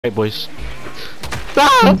Hey boys.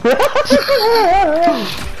 Ah!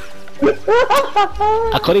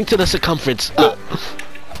 According to the circumference.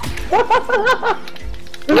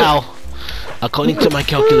 Ow. According to my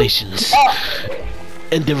calculations,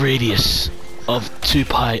 and the radius of 2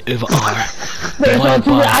 pi over r divided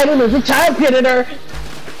by I don't know, the child predator.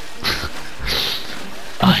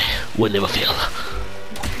 I will never fail.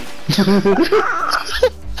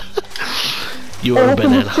 You are a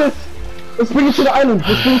banana. Let's bring it to the island.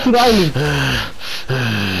 Let's bring it to the island.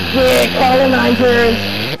 We're colonizers.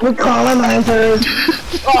 We're colonizers.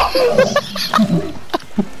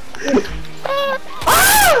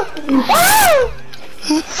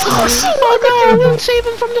 Oh no, we'll save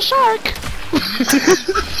him from the shark.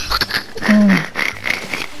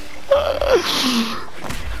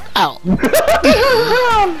 Ow.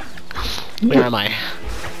 Where am I?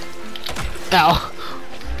 Ow.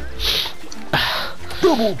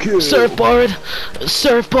 Double kill. Surfboard!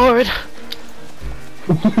 Surfboard!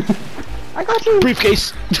 I got you.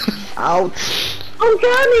 Briefcase! Ouch. I'm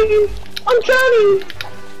drowning. I'm drowning.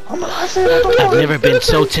 I've never been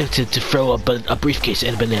so tempted to throw a briefcase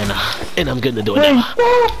and a banana, and I'm gonna do it Hey, now.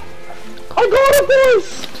 stop. I got a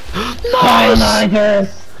voice. Nice! Colonizers.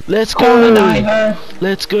 Let's go! Colonizers.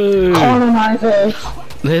 Let's go! Colonizers.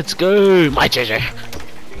 Let's go! My treasure!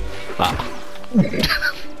 Wow.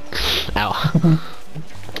 Ow.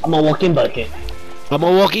 I'm a walking bucket. I'm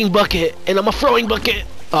a walking bucket, and I'm a throwing bucket!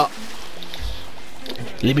 Oh.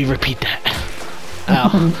 Let me repeat that. Ow.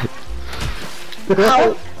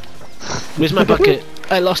 Ow. Where's my bucket?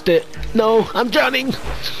 I lost it. No, I'm drowning!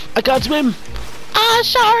 I can't swim! Ah,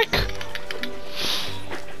 shark!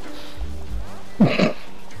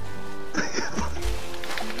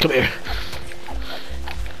 Come here.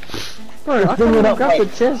 Bro, I can't up grab the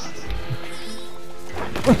chest.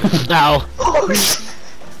 Ow.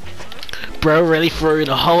 Bro really threw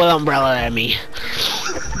the whole umbrella at me.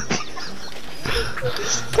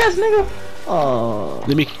 Catch, nigga. Oh.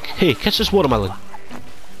 Let me. Hey, catch this watermelon.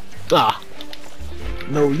 Ah.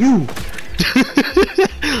 No, you.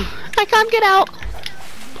 I can't get out.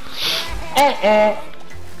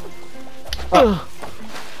 Oh.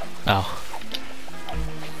 Ow.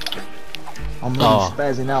 I'm really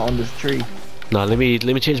spazzing out on this tree. No, let me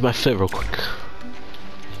change my fit real quick.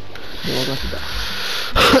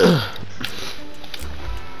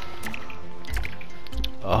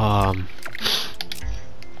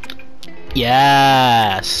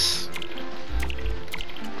 Yes.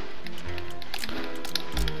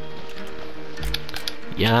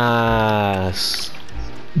 Yes.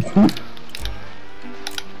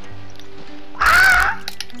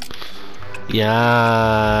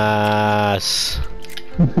 Yes.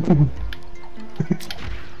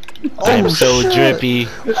 I'm so drippy.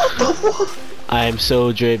 I'm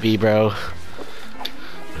so drippy, bro.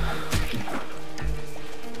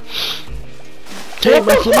 Take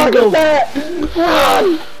my flamingo!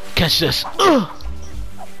 Run! Catch this! You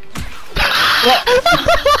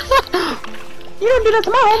don't do that to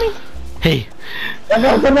my homie! Hey! I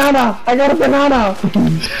got a banana! I got a banana!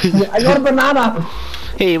 I got a banana!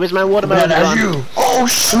 Hey, where's my watermelon gone? You. Oh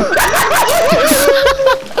shit!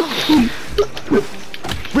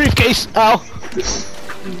 Briefcase! Ow!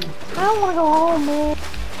 I don't wanna go home, man.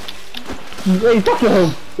 Hey, fuck your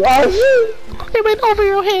home! Oh shit! They went over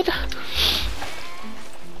your head!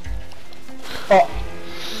 Oh.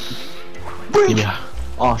 Give me a...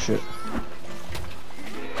 Oh shit.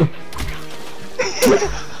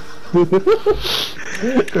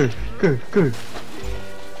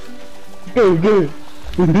 Go.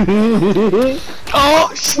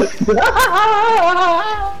 Oh shit!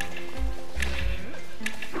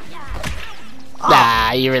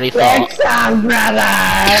 Nah, you really thought. Next time, brother!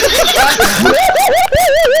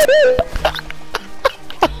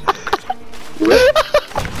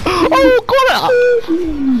 Oh, corner!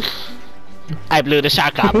 I blew the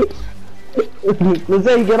shark up. Let's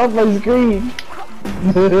say get off my screen.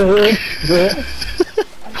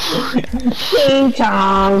 King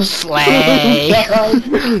Chong. Slay!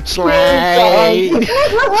 Slay!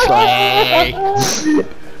 Slay!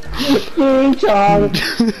 King Chong.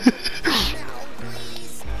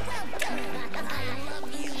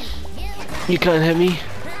 You can't hit me.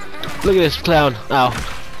 Look at this clown. Ow.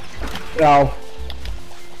 No.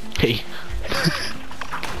 Hey.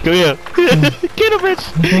 Come here. Get him, Rich!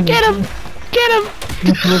 Get him! Get him!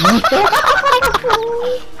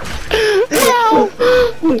 Ow!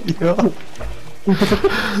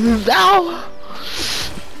 Ow!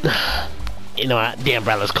 You know what? The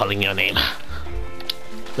umbrella's calling your name.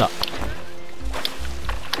 No.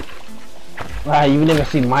 Wow, you've never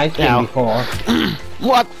seen my skin before.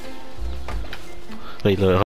 What? Wait, no,